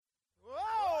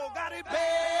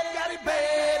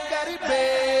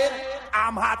bed.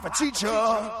 I'm hot for teacher.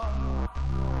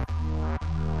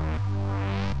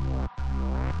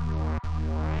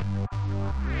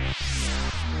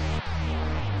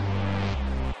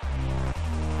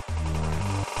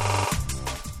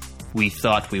 We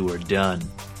thought we were done.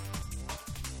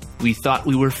 We thought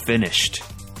we were finished.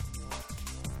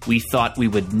 We thought we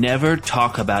would never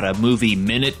talk about a movie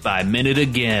minute by minute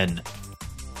again.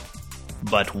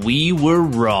 But we were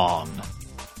wrong.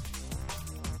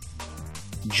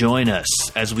 Join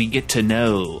us as we get to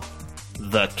know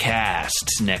the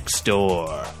cast next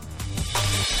door.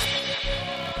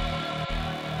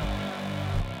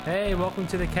 Hey, welcome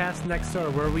to the Cast Next Door,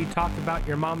 where we talk about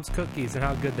your mom's cookies and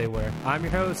how good they were. I'm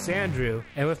your host, Andrew,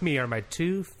 and with me are my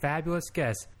two fabulous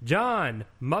guests, John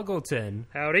Muggleton.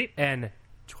 Howdy. And, of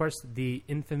course, the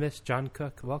infamous John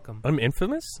Cook. Welcome. I'm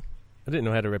infamous? I didn't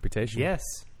know I had a reputation. Yes.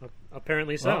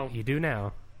 Apparently so. Well, you do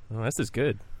now. Oh, this is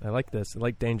good. I like this. I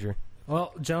like danger.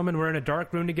 Well, gentlemen, we're in a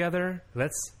dark room together.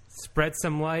 Let's spread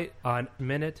some light on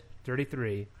minute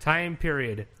 33. Time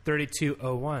period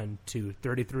 3201 to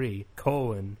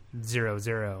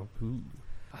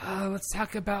 33:00. Let's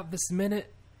talk about this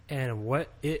minute and what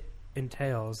it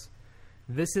entails.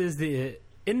 This is the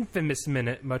infamous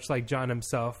minute, much like John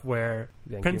himself, where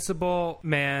Principal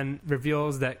Man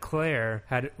reveals that Claire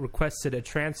had requested a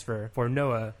transfer for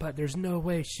Noah, but there's no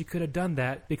way she could have done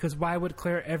that, because why would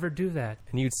Claire ever do that?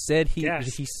 And you said he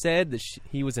said that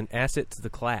he was an asset to the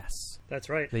class. That's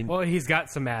right. Well, he's got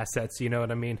some assets, you know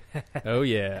what I mean? Oh,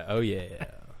 yeah. Oh, yeah.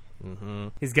 Mm-hmm.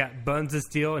 He's got buns of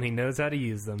steel, and he knows how to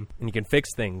use them. And you can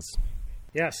fix things.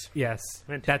 Yes. Yes.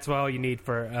 That's all you need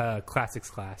for classics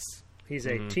class. He's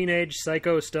a teenage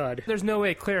psycho stud. There's no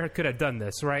way Claire could have done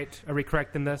this, right? Are we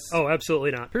correct in this? Oh,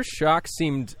 absolutely not. Her shock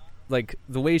seemed like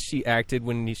the way she acted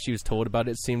when she was told about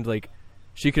it seemed like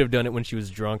she could have done it when she was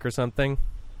drunk or something.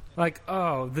 Like,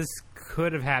 oh, this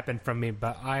could have happened from me,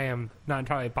 but I am not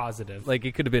entirely positive. Like,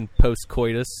 it could have been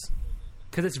post-coitus.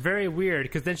 Because it's very weird,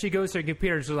 because then she goes to her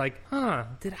computer and she's like,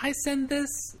 did I send this?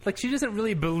 Like, she doesn't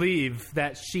really believe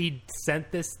that she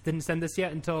didn't send this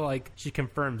yet until, like, she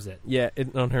confirms it. Yeah,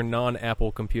 on her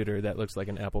non-Apple computer that looks like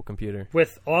an Apple computer.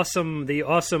 With the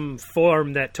awesome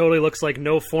form that totally looks like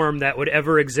no form that would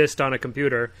ever exist on a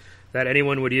computer that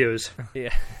anyone would use.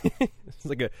 Yeah.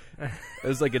 It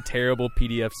was like a terrible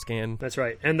PDF scan. That's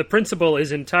right. And the principal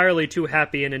is entirely too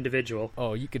happy an individual.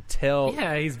 Oh, you could tell.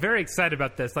 Yeah, he's very excited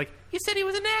about this. Like, you said he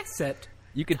was an asset.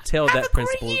 You could tell Have that a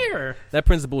principal. great year. That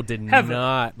principal did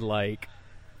not like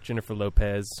Jennifer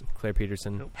Lopez, Claire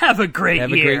Peterson. Have a great year.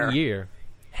 Have a great year.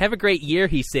 Have a great year,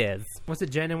 he says. Was it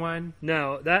genuine?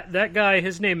 No, that guy,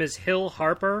 his name is Hill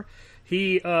Harper.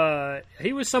 He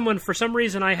was someone, for some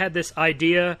reason I had this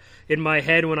idea in my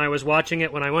head when I was watching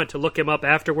it, when I went to look him up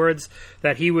afterwards,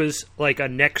 that he was like a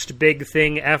next big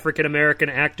thing African-American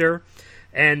actor.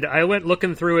 And I went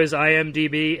looking through his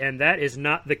IMDb, and that is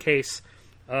not the case.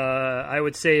 I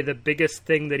would say the biggest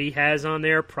thing that he has on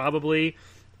there probably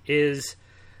is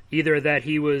either that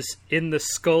he was in The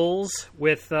Skulls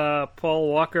with Paul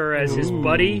Walker as his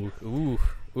buddy,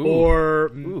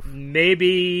 or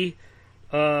maybe...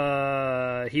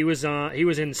 he was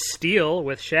in Steel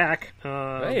with Shaq.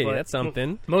 Hey, that's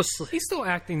something. Mostly, He's still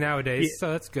acting nowadays,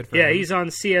 so that's good for him. yeah, he's on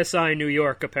CSI New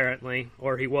York apparently,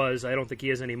 or he was. I don't think he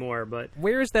is anymore. But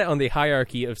Where is that on the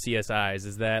hierarchy of CSIs?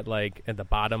 Is that like at the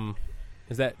bottom?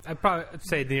 Is that I'd probably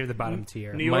say near the bottom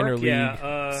tier. New York, minor league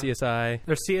yeah, CSI?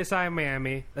 There's CSI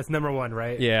Miami. That's number one,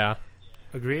 right? Yeah,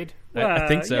 Agreed? I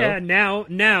think so. Yeah,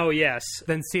 now, yes.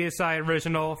 Then CSI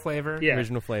Original Flavor. Yeah.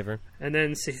 Original flavor. And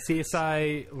then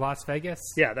CSI Las Vegas.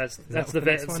 yeah, that's that the the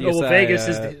next one? well,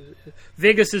 CSI,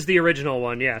 Vegas is the original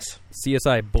one. Yes,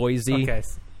 CSI Boise, Okay.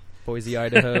 Boise,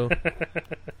 Idaho.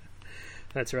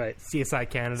 that's right. CSI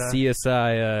Canada.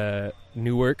 CSI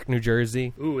Newark, New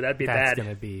Jersey. Ooh, that'd be That's bad.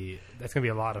 gonna be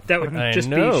a lot of That fun. would I just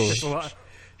know. be Just a lot-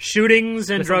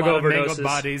 shootings and just drug a lot of mangled overdoses.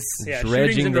 bodies. Yeah, shootings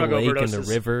Dredging and the drug lake and overdoses.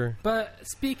 the river. But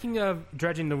speaking of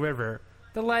dredging the river,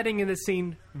 the lighting in this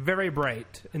scene very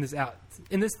bright in this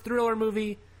thriller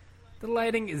movie. The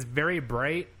lighting is very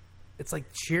bright. It's like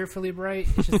cheerfully bright.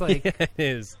 It's just like Yeah, it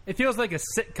is. it feels like a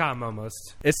sitcom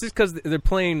almost. It's just because they're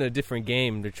playing a different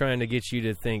game. They're trying to get you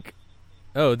to think,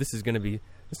 "Oh, this is gonna be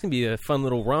a fun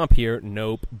little romp here."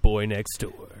 Nope, Boy Next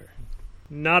Door.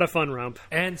 Not a fun romp.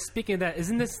 And speaking of that,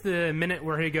 isn't this the minute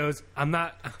where he goes, I'm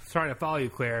trying to follow you,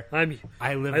 Claire. I live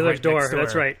I live right next door.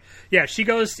 That's right. Yeah, she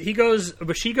goes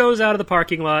out of the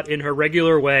parking lot in her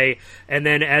regular way, and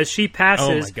then as she passes,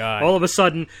 Oh my God. all of a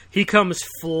sudden, he comes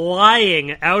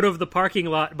flying out of the parking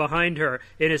lot behind her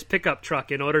in his pickup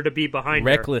truck in order to be behind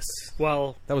Reckless. her.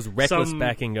 Well, That was reckless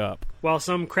backing up. While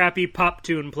some crappy pop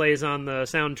tune plays on the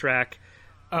soundtrack.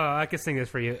 Oh, I can sing this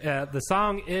for you. The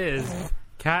song is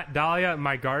Cat Dahlia,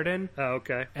 My Garden. Oh,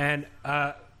 okay. And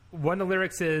one of the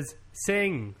lyrics is,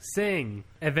 sing, sing.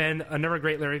 And then another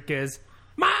great lyric is,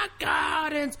 my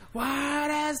garden's white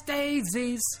as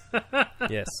daisies.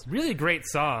 Yes. Really great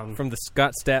song. From the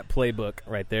Scott Stapp playbook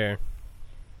right there.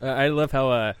 I love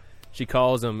how she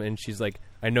calls him and she's like,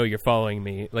 I know you're following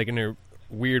me. Like in her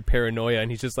weird paranoia.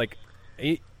 And he's just like,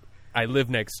 I live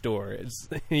next door.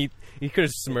 He could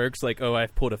have smirks like, oh,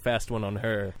 I've pulled a fast one on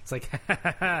her. It's like,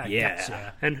 Yeah.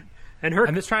 gotcha. And her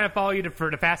I'm just trying to follow you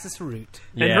for the fastest route.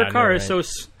 and Yeah, her I car know, is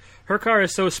right? her car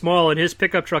is so small and his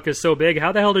pickup truck is so big.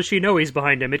 How the hell does she know he's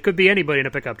behind him? It could be anybody in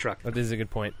a pickup truck. That is a good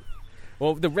point.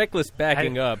 Well, the reckless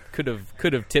backing up could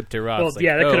have tipped her off. Well, It's like,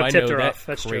 yeah, that oh, could have I tipped know her that off.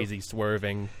 That's crazy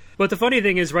swerving. But the funny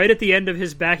thing is, right at the end of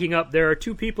his backing up, there are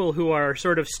two people who are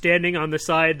sort of standing on the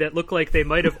side that look like they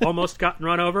might have almost gotten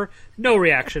run over. No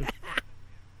reaction.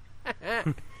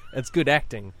 That's good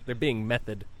acting. They're being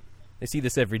method. I see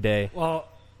this every day. Well,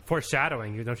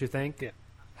 foreshadowing, don't you think?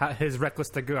 Yeah. His reckless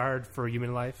disregard for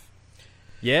human life.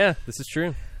 Yeah, this is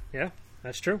true. Yeah,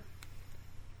 that's true.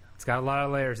 It's got a lot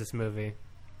of layers, this movie.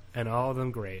 And all of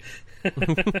them great.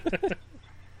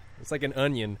 It's like an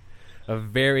onion. A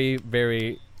very,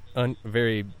 very,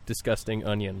 very disgusting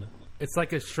onion. It's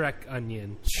like a Shrek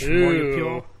onion. The more you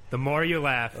peel, the more you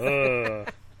laugh.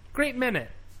 Great minute.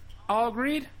 All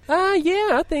agreed?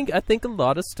 Yeah, I think a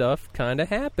lot of stuff kind of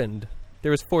happened.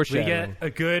 There was We foreshadowing. get a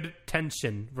good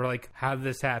tension. We're like, how did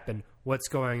this happen? What's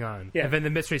going on? Yeah. And then the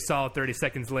mystery solved 30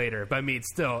 seconds later. But I mean,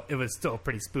 it was still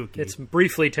pretty spooky. It's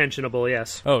briefly tensionable,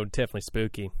 yes. Oh, definitely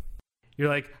spooky. You're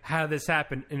like, how did this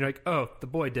happen? And you're like, oh, the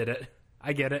boy did it.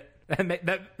 I get it.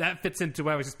 That fits into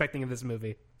what I was expecting in this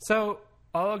movie. So,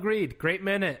 all agreed. Great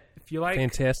minute. If you like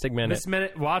Fantastic minute. this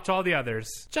minute, watch all the others.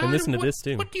 John, And listen to this,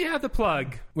 too. What do you have to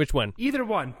plug? Which one? Either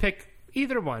one. Pick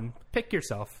either one. Pick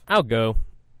yourself. I'll go.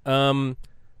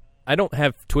 I don't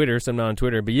have Twitter, so I'm not on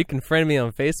Twitter, but you can friend me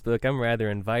on Facebook. I'm rather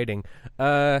inviting.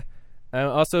 I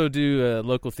also do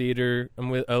local theater. I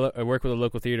work with a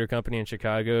local theater company in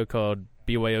Chicago called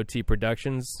BYOT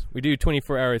Productions. We do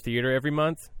 24-hour theater every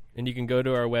month, and you can go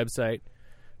to our website,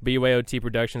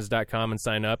 byotproductions.com, and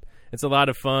sign up. It's a lot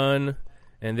of fun,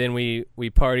 and then we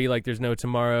party like there's no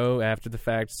tomorrow after the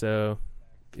fact, so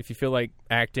if you feel like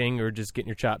acting or just getting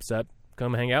your chops up,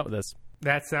 come hang out with us.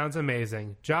 That sounds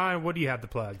amazing. John, what do you have to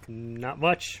plug? Not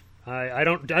much. I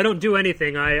don't do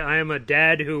anything. I am a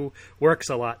dad who works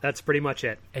a lot. That's pretty much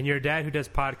it. And you're a dad who does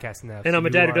podcasts now. And I'm a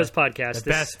you dad who are does podcasts.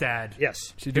 The best dad.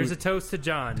 Yes. There's a toast to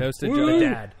John. Toast to The John.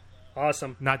 dad,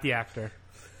 Awesome. not the actor.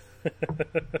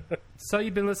 So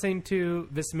you've been listening to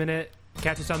This Minute.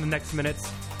 Catch us on the next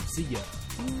minutes. See ya.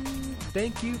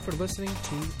 Thank you for listening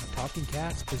to Talking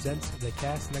Cast Presents The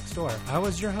Cast Next Door. I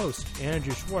was your host,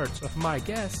 Andrew Schwartz, with my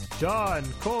guests, John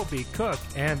Colby Cook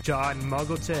and John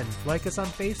Muggleton. Like us on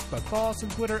Facebook, follow us on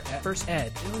Twitter at First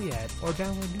Ed, Iliad, or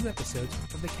download new episodes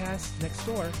of the Cast Next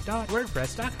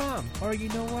Door.wordpress.com. Or you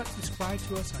know what? Subscribe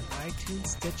to us on iTunes,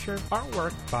 Stitcher.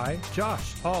 Artwork by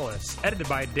Josh Hollis. Edited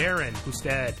by Darren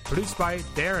Husted. Produced by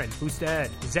Darren Husted.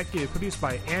 Executive produced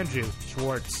by Andrew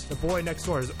Schwartz. The Boy Next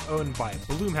Door is owned by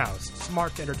Bloomhouse,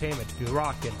 Smart Entertainment,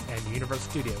 Moroccan, and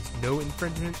Universal Studios. No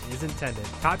infringement is intended.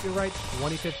 Copyright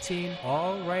 2015.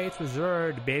 All rights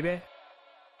reserved, baby.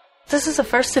 This is a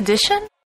first edition?